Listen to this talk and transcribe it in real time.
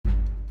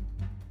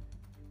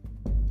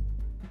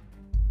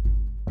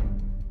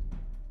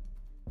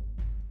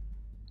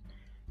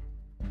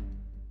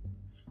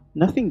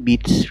Nothing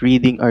beats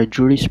reading our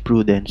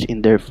jurisprudence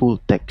in their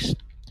full text,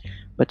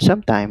 but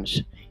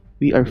sometimes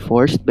we are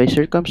forced by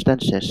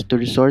circumstances to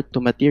resort to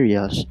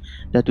materials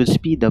that will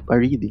speed up our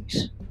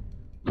readings.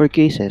 For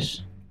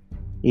cases,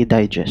 a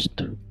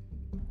digest.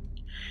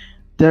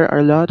 There are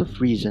a lot of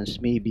reasons.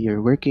 Maybe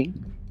you're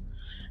working,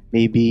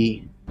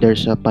 maybe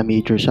there's a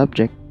major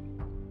subject,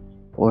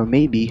 or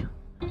maybe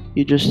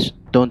you just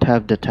don't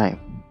have the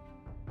time.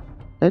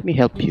 Let me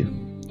help you.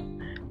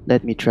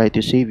 Let me try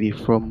to save you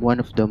from one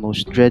of the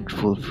most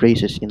dreadful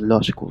phrases in law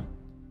school.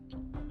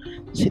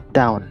 Sit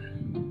down.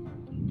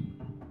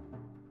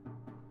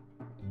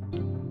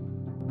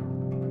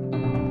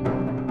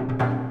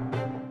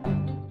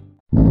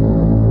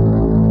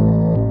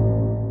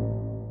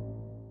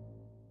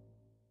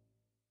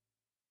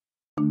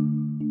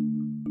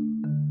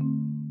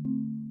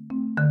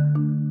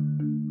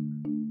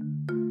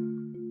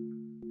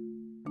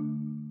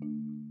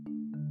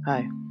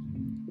 Hi.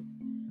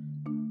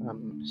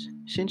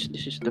 Since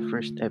this is the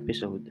first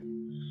episode,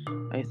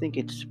 I think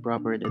it's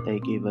proper that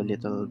I give a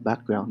little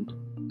background.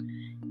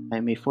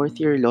 I'm a fourth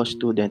year law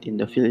student in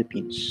the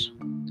Philippines.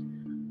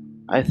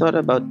 I thought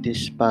about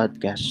this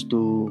podcast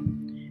to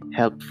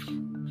help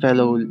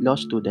fellow law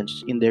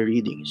students in their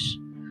readings.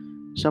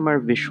 Some are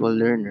visual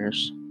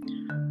learners,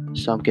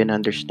 some can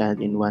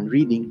understand in one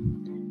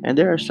reading, and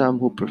there are some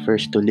who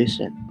prefers to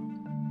listen,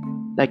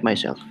 like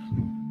myself.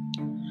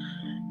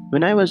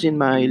 When I was in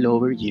my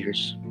lower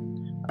years,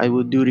 I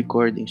would do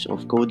recordings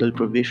of codal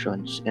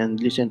provisions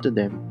and listen to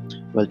them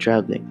while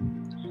traveling.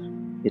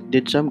 It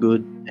did some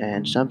good,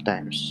 and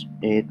sometimes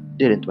it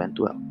didn't went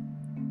well.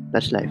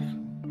 That's life.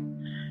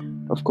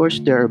 Of course,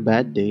 there are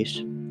bad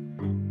days.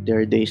 There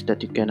are days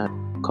that you cannot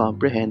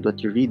comprehend what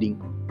you're reading,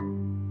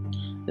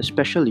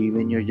 especially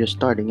when you're just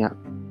starting out.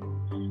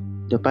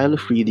 The pile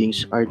of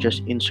readings are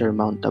just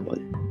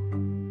insurmountable.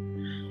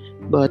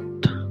 But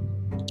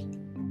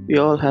we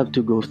all have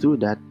to go through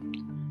that.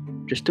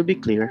 Just to be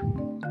clear,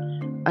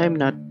 I am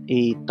not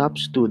a top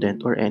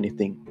student or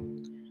anything.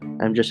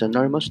 I'm just a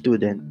normal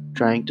student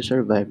trying to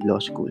survive law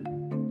school.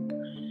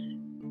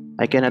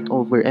 I cannot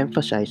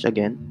overemphasize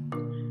again,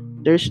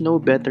 there's no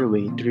better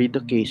way to read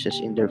the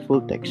cases in their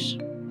full text.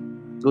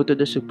 Go to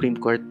the Supreme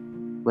Court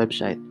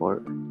website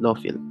or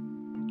Lawfield.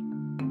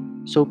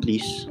 So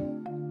please,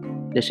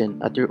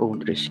 listen at your own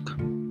risk.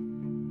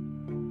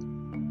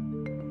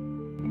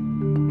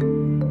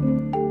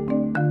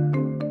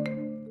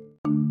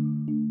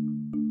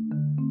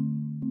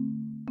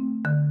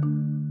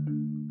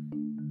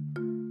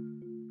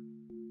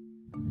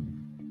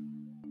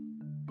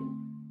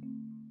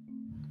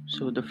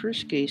 So the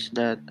first case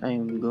that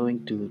I'm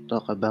going to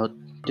talk about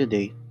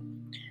today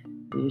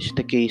is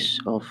the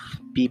case of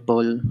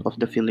People of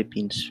the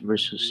Philippines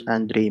versus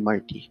Andre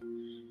Marti,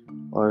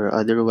 or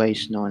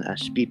otherwise known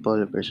as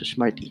People versus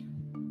Marti.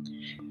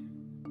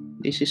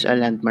 This is a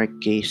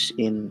landmark case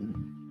in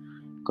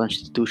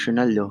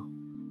constitutional law.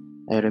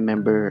 I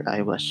remember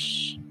I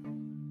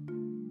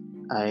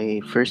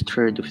first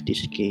heard of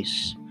this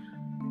case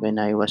when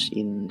I was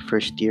in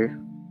first year.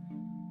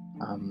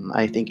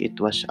 I think it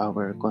was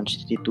our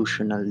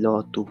constitutional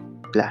law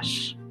 2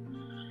 class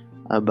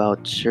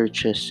about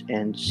searches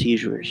and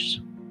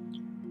seizures.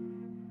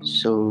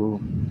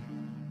 So,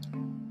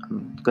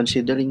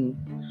 considering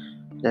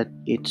that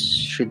it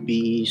should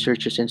be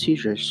searches and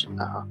seizures,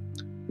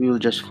 we will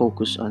just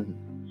focus on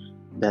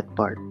that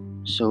part.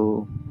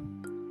 So,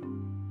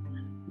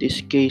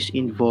 this case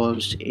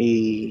involves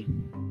a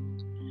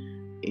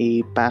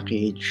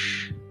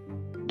package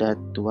that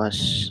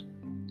was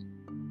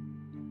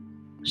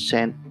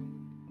sent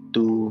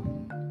to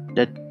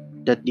that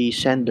that the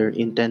sender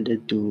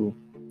intended to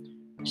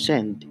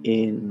send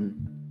in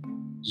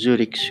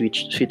Zurich,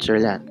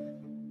 Switzerland.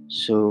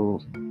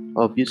 So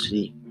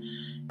obviously,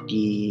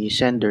 the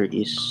sender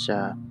is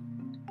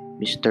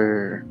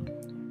Mr.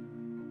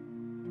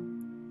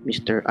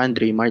 Mr.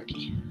 Andre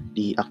Marti,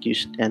 the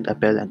accused and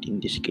appellant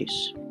in this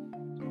case.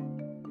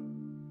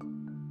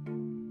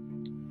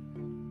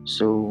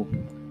 So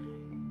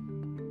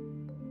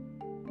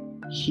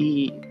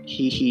he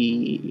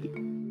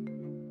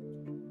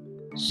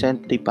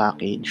sent the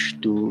package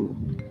to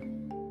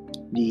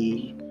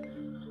the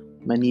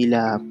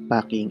Manila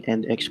Packing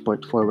and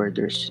Export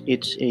Forwarders.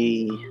 It's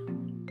a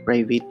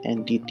private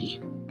entity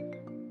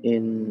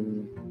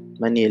in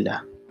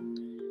Manila.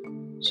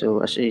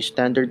 So as a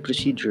standard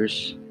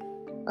procedures,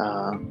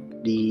 uh,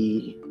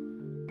 the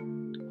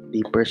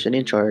the person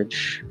in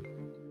charge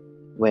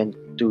went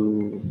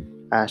to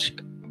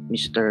ask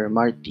Mr.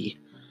 Marty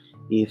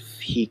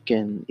if he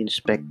can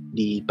inspect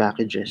the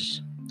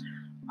packages.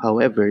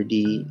 However,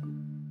 the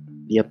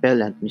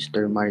appellant,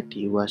 Mr.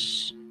 Marty,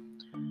 was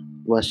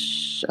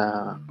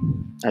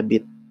a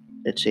bit,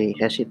 let's say,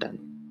 hesitant.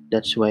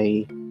 That's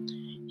why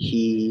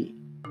he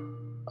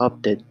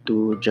opted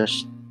to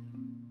just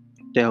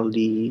tell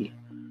the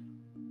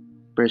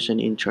person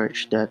in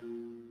charge that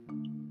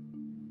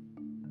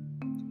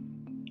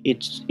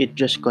it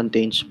just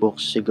contains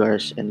books,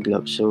 cigars, and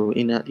gloves. So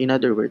in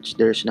other words,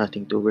 there's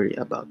nothing to worry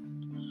about.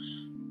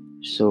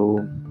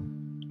 So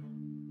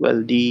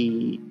Well,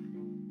 the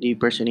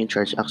person in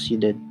charge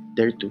acceded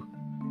thereto,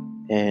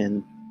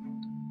 and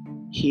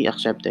he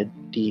accepted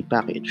the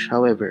package.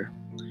 However,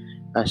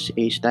 as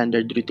a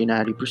standard routine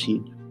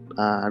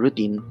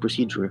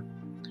procedure,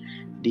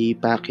 the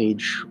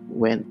package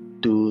went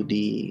to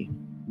the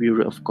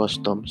Bureau of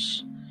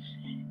Customs,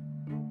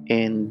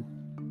 and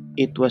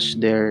it was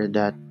there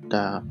that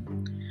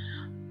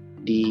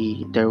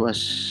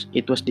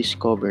it was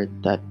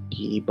discovered that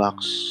the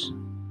box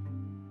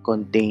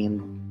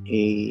contained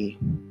a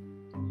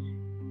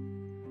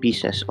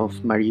pieces of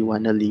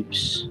marijuana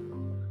leaves,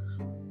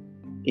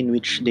 in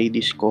which they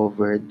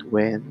discovered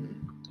when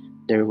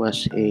there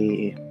was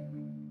uh,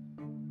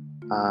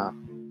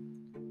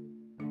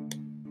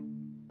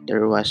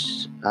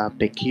 a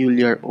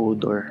peculiar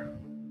odor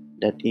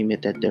that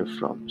emitted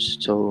therefrom.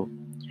 So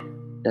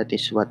that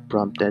is what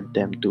prompted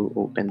them to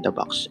open the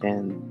box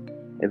and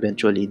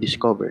eventually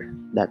discover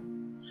that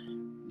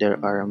there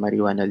are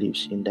marijuana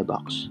leaves in the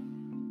box.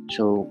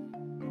 So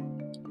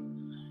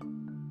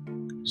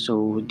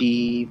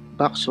the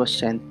box was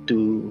sent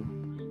to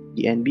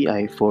the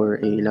NBI for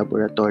a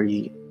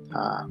laboratory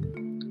uh,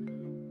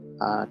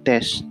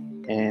 test,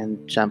 and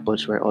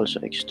samples were also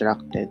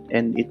extracted,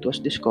 and it was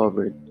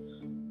discovered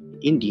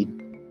indeed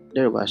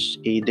there was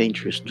a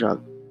dangerous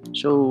drug.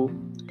 So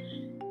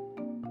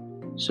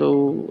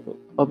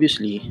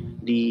obviously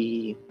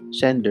the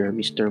sender,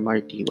 Mr.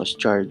 Marty, was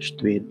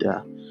charged with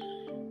the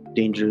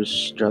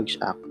Dangerous Drugs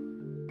Act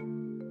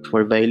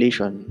for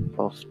violation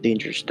of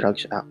Dangerous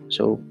Drugs Act.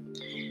 So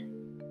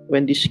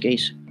when this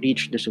case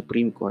reached the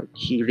Supreme Court,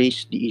 he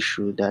raised the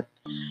issue that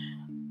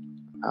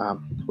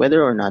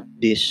whether or not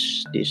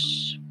this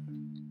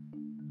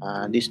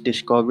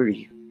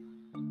discovery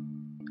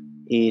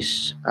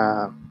is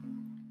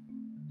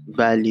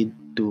valid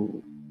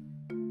to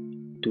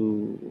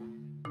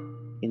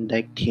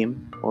indict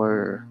him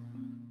or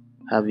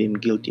have him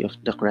guilty of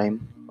the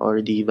crime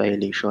or the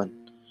violation,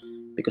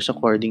 because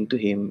according to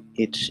him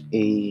it's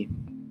a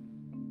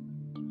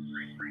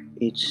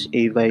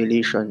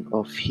violation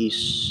of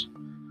his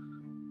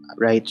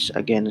rights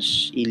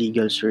against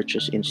illegal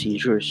searches and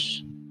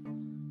seizures.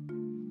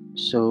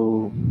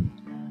 So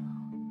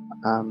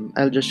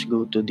I'll just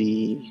go to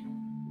the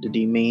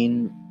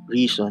main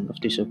reason of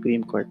the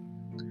Supreme Court.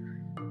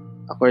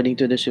 According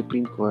to the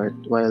Supreme Court,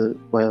 while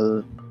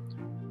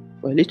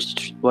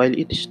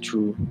it is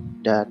true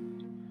that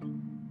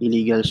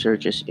illegal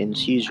searches and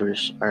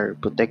seizures are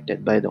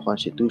protected by the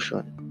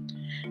Constitution,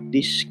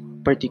 this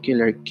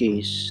particular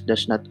case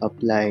does not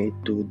apply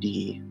to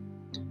the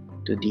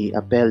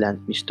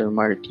appellant, Mr.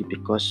 Marty,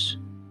 because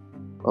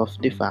of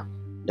the fact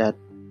that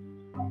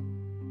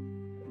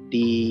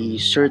the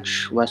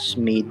search was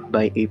made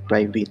by a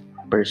private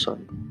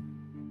person.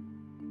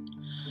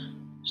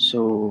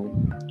 So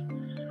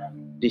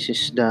this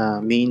is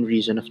the main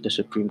reason of the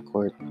Supreme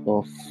Court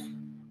of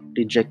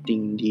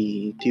rejecting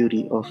the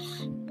theory of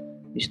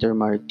Mr.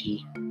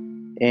 Marty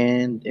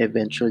and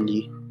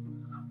eventually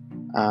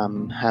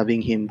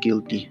having him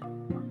guilty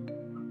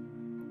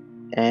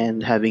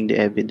and having the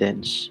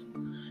evidence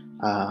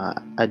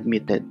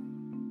admitted.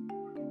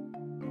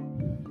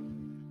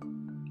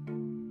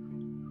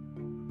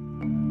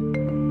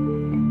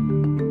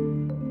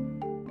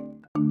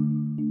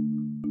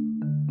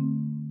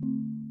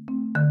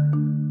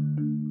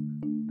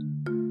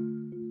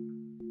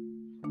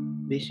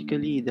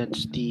 Basically,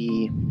 that's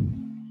the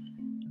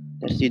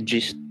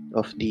gist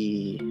of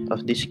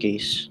this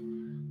case,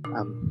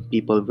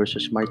 People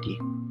versus Marty.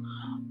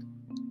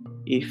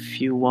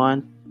 If you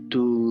want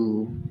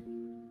to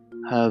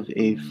have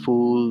a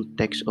full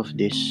text of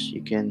this,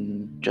 you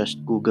can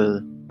just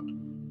Google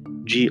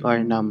GR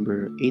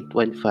number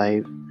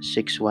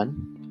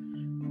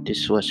 81561.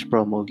 This was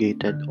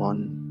promulgated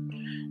on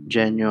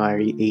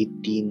January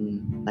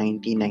 18,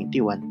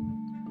 1991.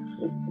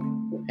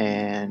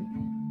 And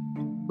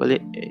well,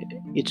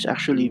 it's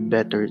actually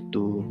better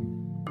to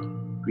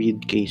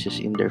read cases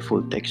in their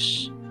full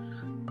text.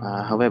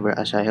 However,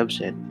 as I have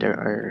said, there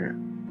are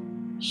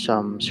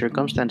some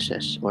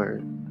circumstances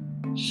or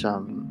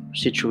some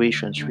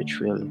situations which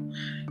will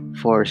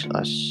force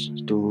us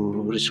to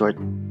resort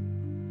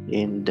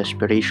in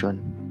desperation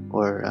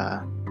or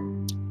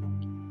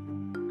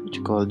what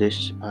you call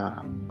this,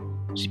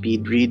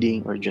 speed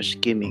reading or just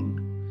skimming.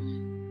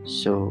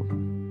 So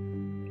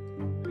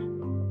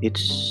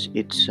it's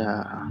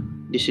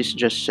this is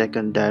just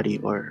secondary,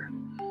 or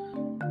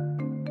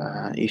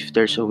if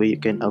there's a way you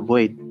can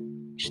avoid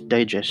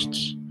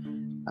digests,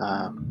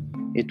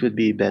 it would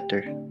be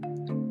better,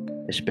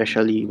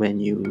 especially when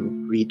you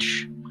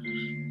reach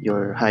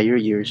your higher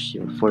years,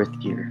 your fourth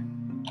year,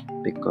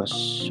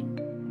 because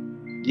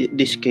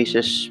these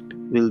cases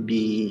will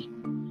be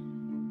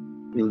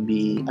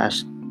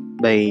asked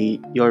by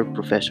your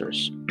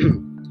professors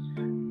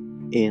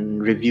in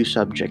review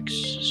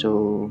subjects.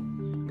 So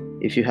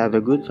if you have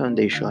a good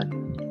foundation,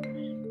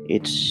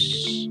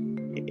 it's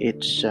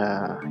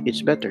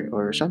better,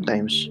 or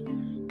sometimes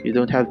you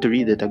don't have to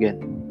read it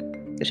again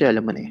kasi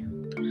alam mo na eh.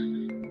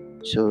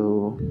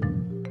 So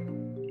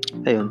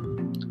ayun,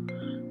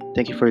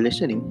 thank you for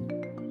listening.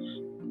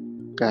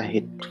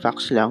 Kahit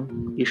facts lang,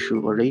 issue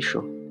or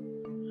ratio.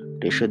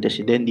 Ratio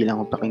decidendi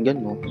lang ang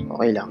pakinggan mo,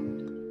 okay lang.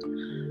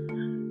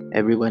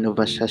 Every one of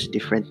us has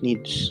different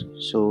needs.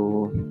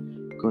 So,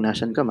 kung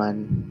nasan ka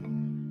man,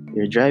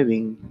 you're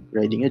driving,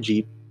 riding a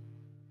jeep,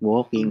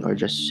 walking, or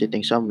just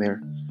sitting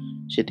somewhere,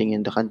 sitting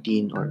in the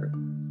canteen or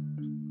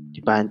the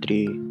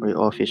pantry or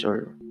your office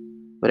or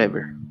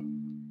whatever.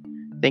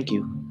 Thank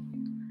you.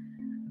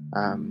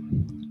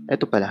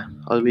 Eto pala,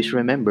 always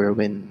remember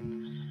when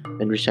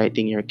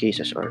reciting your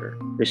cases or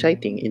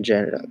reciting in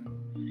general,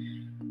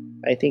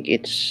 I think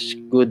it's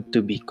good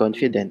to be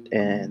confident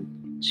and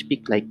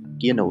speak like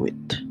you know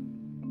it.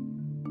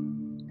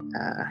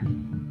 Uh,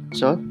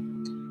 so,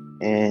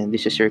 and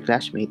this is your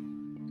classmate.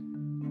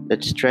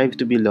 Let's strive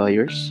to be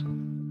lawyers,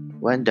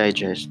 one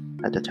digest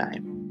at a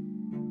time.